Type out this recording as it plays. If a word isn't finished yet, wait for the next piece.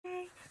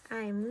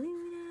I'm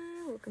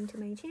Luna, welcome to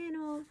my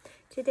channel.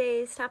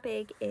 Today's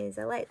topic is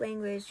a light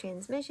language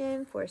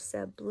transmission for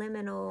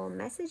subliminal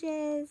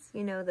messages.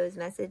 You know, those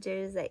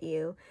messages that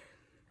you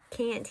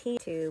can't hear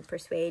to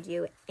persuade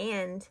you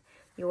and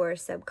your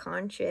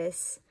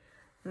subconscious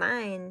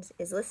mind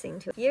is listening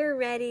to. If you're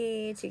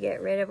ready to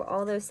get rid of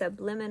all those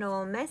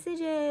subliminal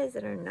messages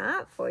that are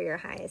not for your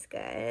highest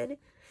good,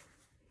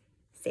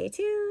 stay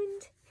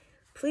tuned.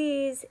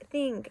 Please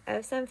think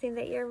of something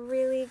that you're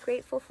really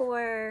grateful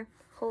for.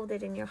 Hold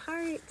it in your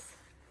heart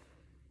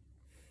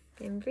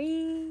and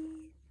breathe.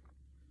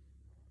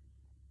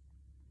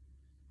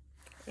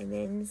 And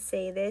then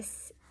say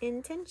this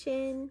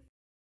intention.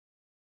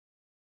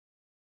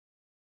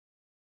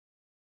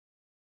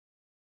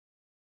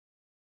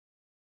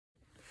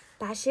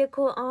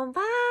 Bashiko on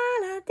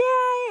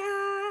Baladea,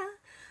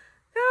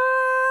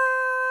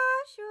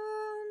 Gashundea,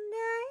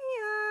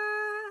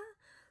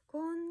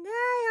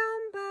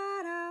 Kundeam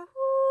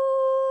Barahu,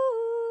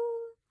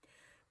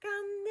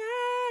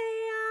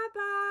 Kandea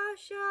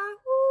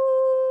Bashahu,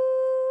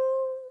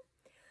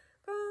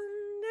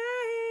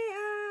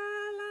 Kundea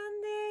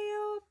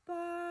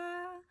Landeopa,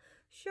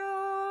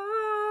 Show,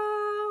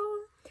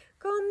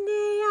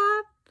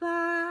 Kundeapa,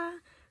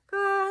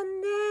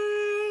 Kunde,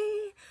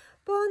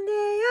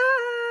 Bondea,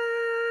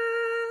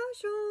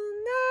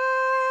 Shunde,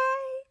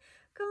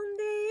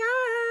 Kundea,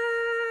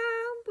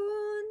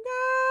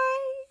 Bonde,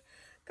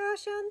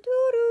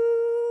 Kashanturu,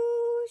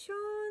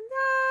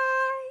 Shunde,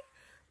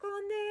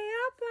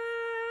 Kundea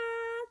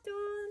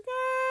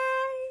Patunde,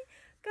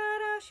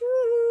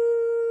 Karashun,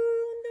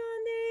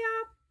 Dondea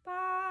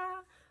Pa,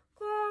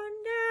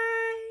 Konde,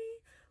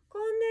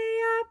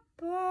 Kundea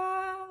Pa,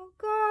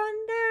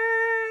 Konde.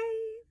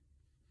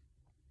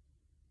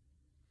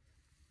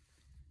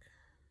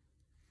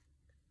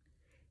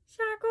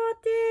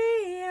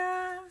 Shakotea,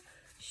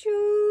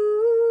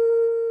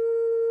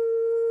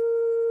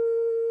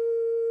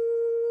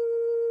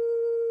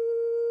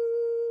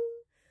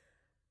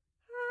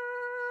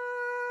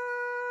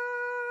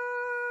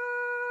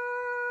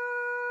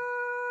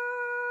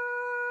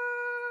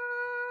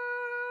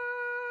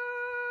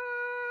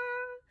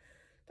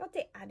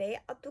 Tote are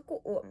atuku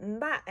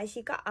mba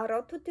ashika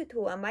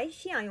arotutu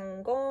amaisha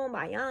yongo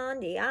bayan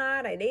de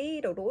ara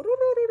de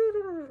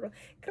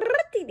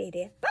krati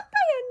de papa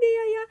yande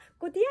ya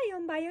kodia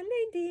yon bayon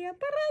de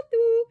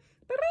paratu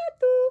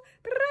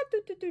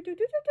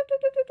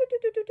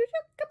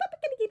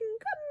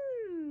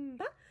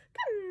kamba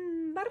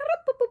kamba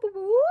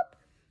rapupupup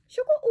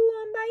shoko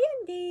uan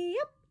bayan de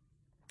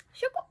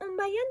shoko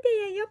bayan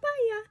de ya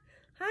paya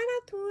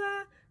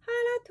halatua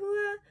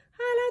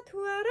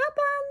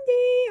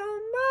rapandi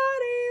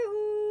ombareu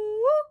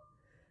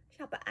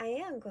shapa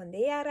ayan con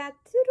de ara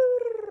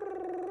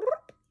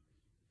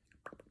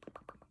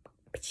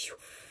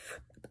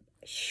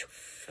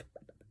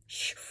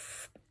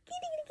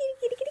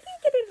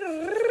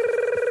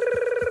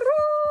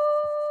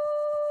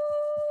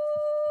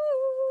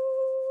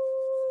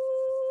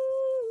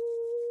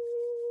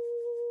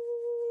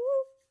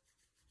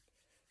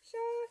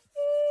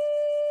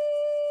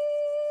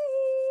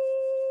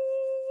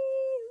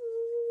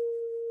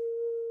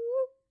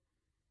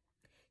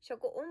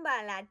Shoko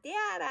umba la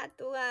tiara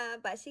tua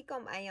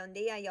basikom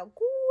ayondea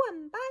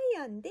yokuam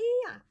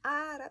bayondea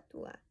ara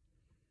tua.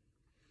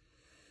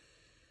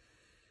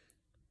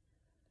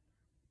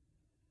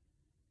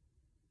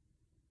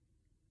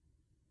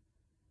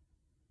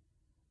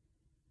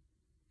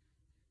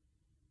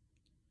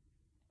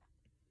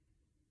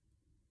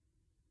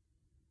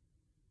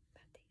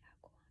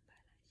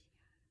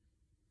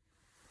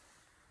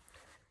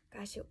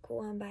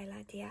 Kashukuam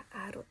bailatia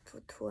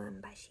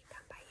arututuam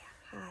basikambaya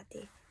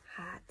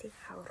hati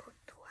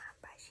harotu.